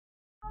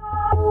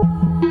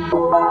Hi,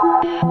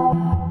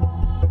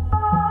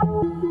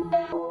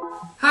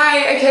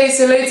 okay,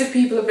 so loads of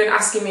people have been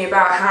asking me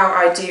about how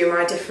I do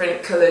my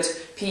different coloured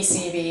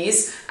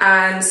PCBs,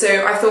 and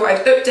so I thought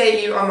I'd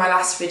update you on my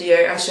last video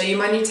and show you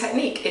my new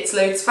technique. It's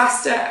loads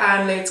faster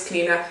and loads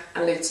cleaner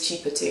and loads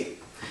cheaper too.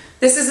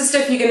 This is the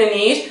stuff you're going to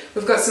need.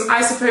 We've got some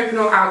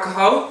isopropyl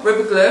alcohol,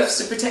 rubber gloves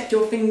to protect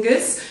your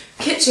fingers,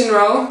 kitchen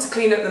roll to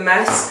clean up the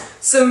mess,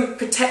 some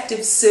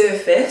protective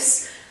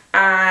surface,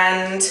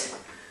 and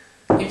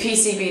your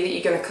PCB that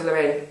you're going to colour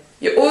in.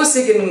 You're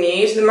also going to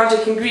need the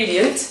magic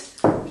ingredient,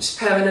 which is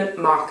permanent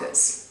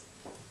markers.